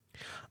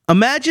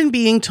Imagine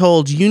being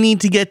told you need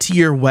to get to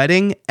your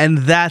wedding and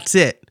that's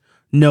it.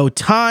 No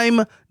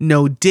time,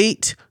 no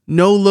date,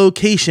 no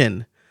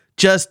location.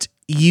 Just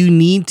you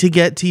need to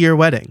get to your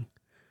wedding.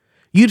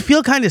 You'd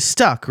feel kind of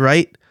stuck,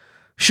 right?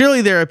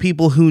 Surely there are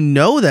people who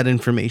know that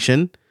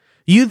information.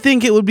 You'd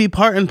think it would be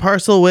part and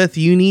parcel with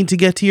you need to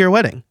get to your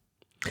wedding.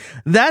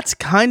 That's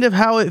kind of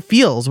how it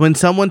feels when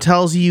someone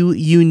tells you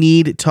you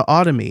need to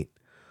automate.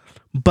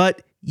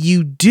 But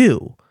you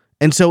do.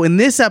 And so in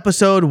this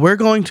episode, we're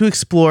going to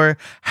explore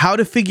how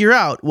to figure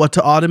out what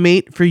to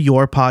automate for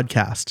your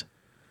podcast.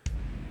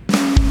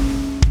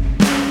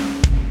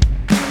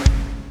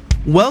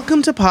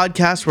 Welcome to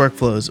Podcast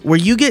Workflows, where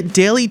you get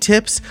daily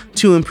tips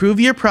to improve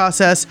your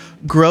process,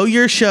 grow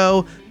your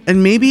show,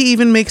 and maybe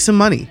even make some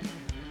money.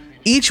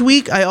 Each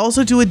week, I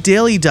also do a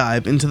daily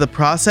dive into the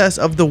process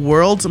of the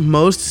world's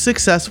most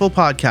successful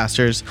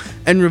podcasters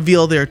and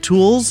reveal their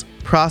tools,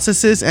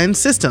 processes, and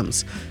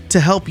systems to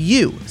help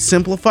you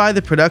simplify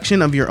the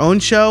production of your own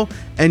show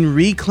and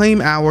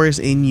reclaim hours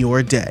in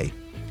your day.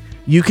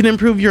 You can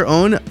improve your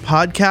own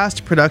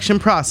podcast production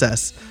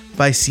process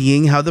by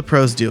seeing how the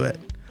pros do it.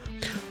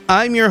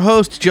 I'm your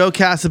host, Joe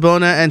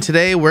Casabona, and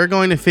today we're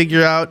going to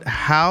figure out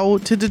how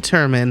to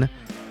determine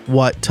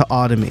what to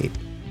automate.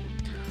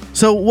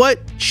 So what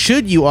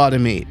should you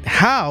automate?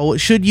 How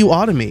should you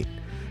automate?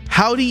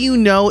 How do you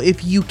know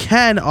if you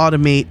can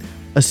automate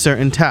a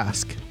certain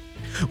task?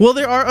 Well,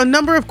 there are a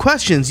number of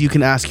questions you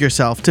can ask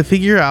yourself to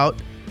figure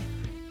out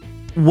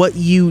what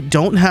you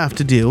don't have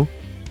to do,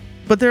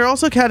 but there are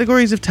also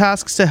categories of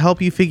tasks to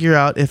help you figure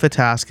out if a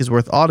task is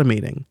worth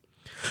automating.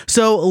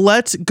 So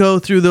let's go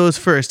through those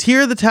first.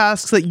 Here are the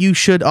tasks that you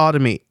should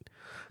automate.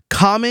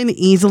 Common,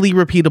 easily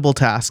repeatable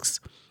tasks.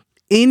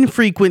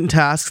 Infrequent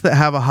tasks that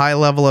have a high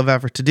level of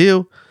effort to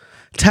do.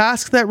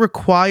 Tasks that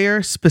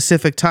require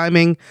specific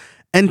timing.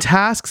 And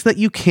tasks that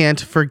you can't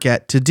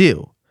forget to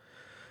do.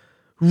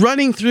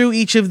 Running through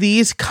each of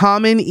these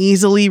common,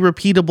 easily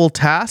repeatable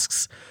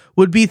tasks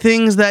would be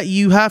things that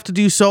you have to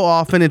do so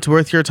often it's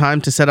worth your time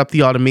to set up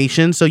the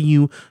automation so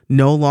you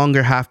no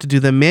longer have to do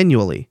them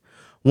manually.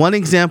 One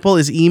example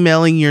is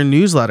emailing your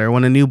newsletter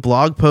when a new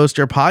blog post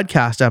or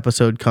podcast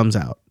episode comes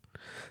out.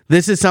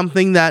 This is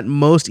something that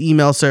most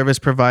email service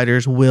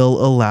providers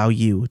will allow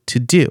you to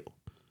do.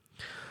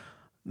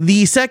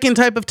 The second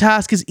type of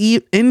task is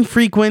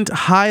infrequent,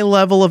 high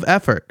level of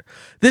effort.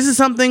 This is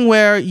something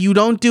where you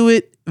don't do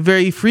it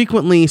very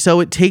frequently, so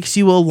it takes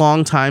you a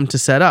long time to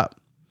set up.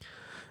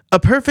 A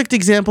perfect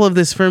example of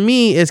this for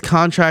me is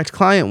contract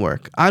client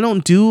work. I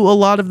don't do a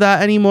lot of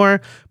that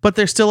anymore, but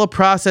there's still a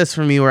process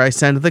for me where I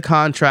send the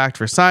contract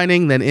for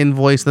signing, then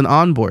invoice, then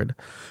onboard.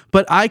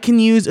 But I can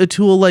use a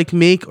tool like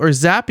Make or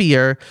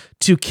Zapier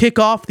to kick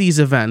off these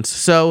events.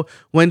 So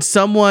when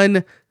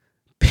someone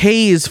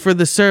pays for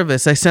the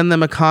service, I send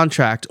them a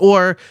contract.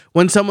 Or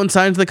when someone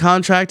signs the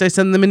contract, I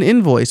send them an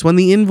invoice. When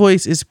the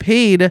invoice is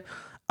paid,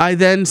 I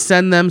then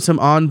send them some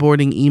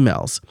onboarding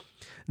emails.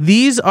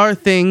 These are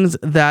things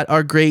that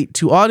are great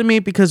to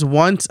automate because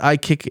once I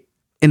kick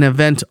an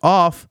event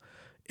off,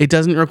 it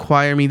doesn't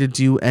require me to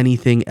do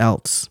anything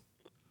else.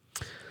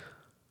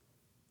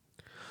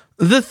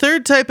 The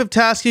third type of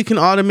task you can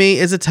automate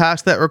is a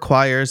task that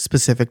requires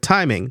specific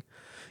timing.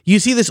 You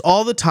see this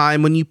all the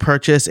time when you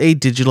purchase a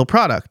digital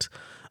product.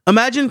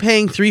 Imagine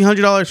paying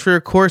 $300 for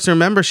a course or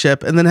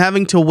membership and then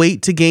having to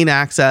wait to gain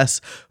access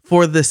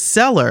for the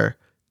seller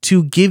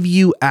to give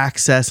you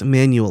access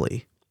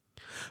manually.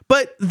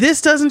 But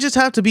this doesn't just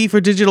have to be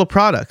for digital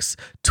products.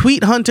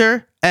 Tweet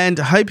Hunter and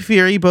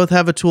Hypefury both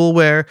have a tool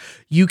where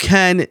you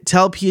can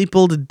tell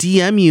people to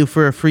DM you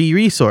for a free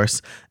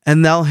resource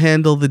and they'll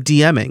handle the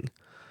DMing.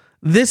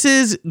 This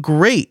is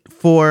great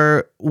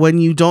for when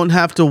you don't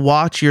have to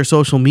watch your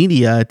social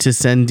media to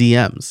send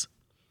DMs.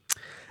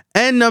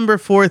 And number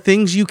 4,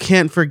 things you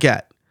can't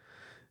forget.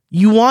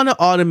 You want to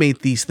automate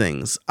these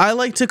things. I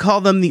like to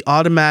call them the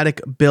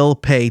automatic bill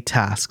pay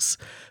tasks.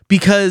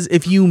 Because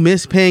if you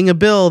miss paying a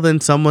bill, then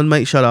someone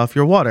might shut off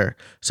your water.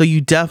 So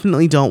you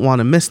definitely don't want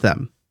to miss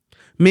them.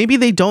 Maybe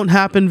they don't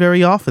happen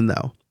very often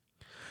though.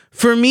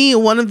 For me,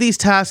 one of these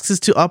tasks is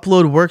to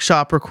upload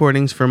workshop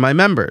recordings for my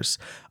members.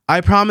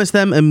 I promise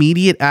them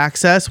immediate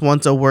access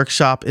once a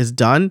workshop is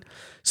done.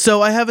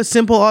 So I have a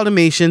simple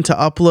automation to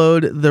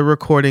upload the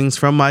recordings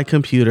from my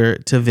computer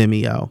to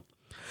Vimeo.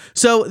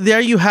 So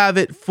there you have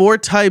it, 4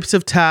 types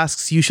of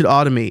tasks you should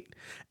automate.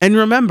 And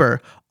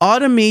remember,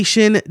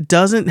 automation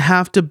doesn't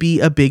have to be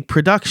a big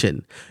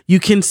production. You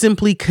can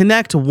simply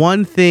connect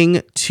one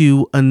thing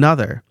to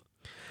another.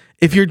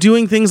 If you're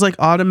doing things like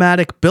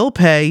automatic bill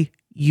pay,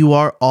 you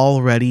are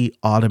already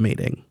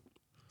automating.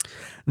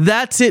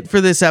 That's it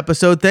for this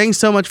episode. Thanks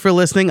so much for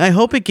listening. I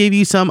hope it gave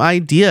you some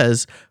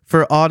ideas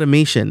for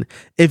automation.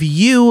 If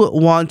you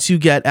want to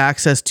get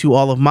access to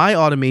all of my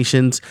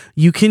automations,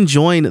 you can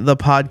join the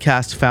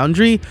Podcast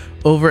Foundry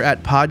over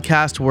at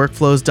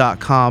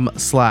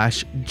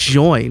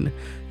podcastworkflows.com/join.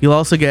 You'll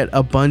also get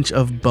a bunch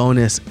of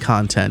bonus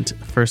content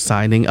for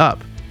signing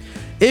up.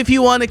 If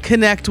you want to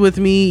connect with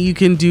me, you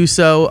can do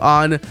so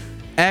on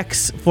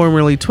X,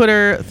 formerly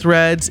Twitter,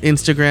 Threads,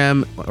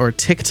 Instagram, or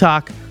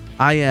TikTok.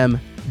 I am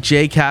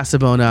Jay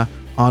Casabona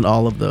on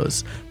all of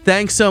those.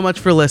 Thanks so much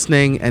for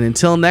listening, and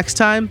until next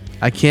time,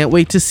 I can't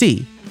wait to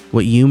see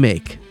what you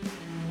make.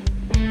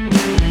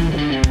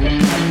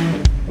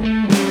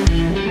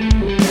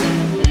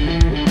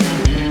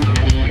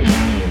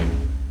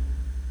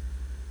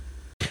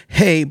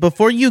 Hey,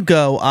 before you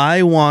go,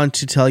 I want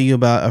to tell you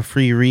about a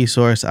free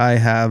resource I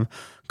have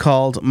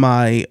called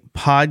my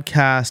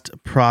podcast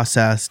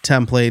process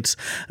templates.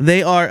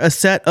 They are a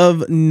set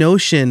of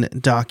Notion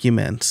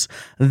documents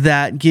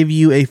that give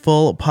you a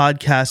full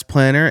podcast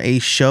planner, a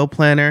show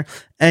planner,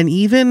 and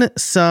even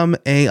some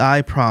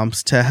AI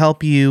prompts to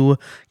help you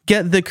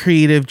get the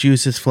creative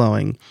juices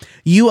flowing.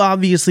 You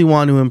obviously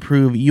want to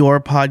improve your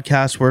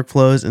podcast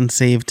workflows and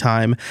save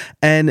time,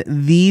 and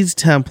these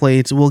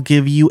templates will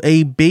give you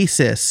a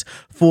basis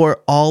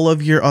for all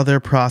of your other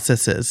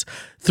processes.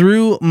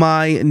 Through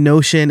my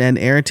Notion and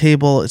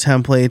Airtable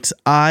templates,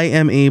 I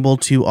am able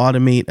to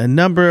automate a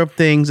number of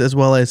things as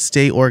well as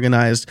stay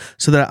organized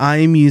so that I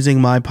am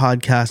using my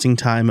podcasting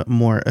time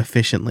more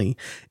efficiently.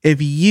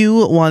 If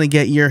you want to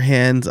get your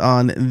hands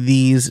on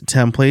these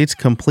templates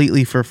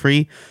completely for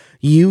free,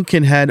 you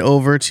can head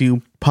over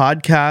to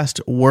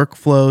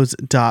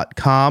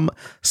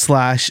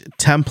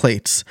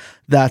podcastworkflows.com/templates.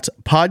 That's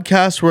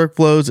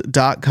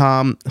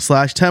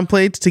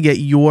podcastworkflows.com/templates to get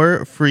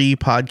your free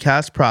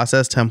podcast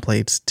process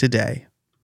templates today.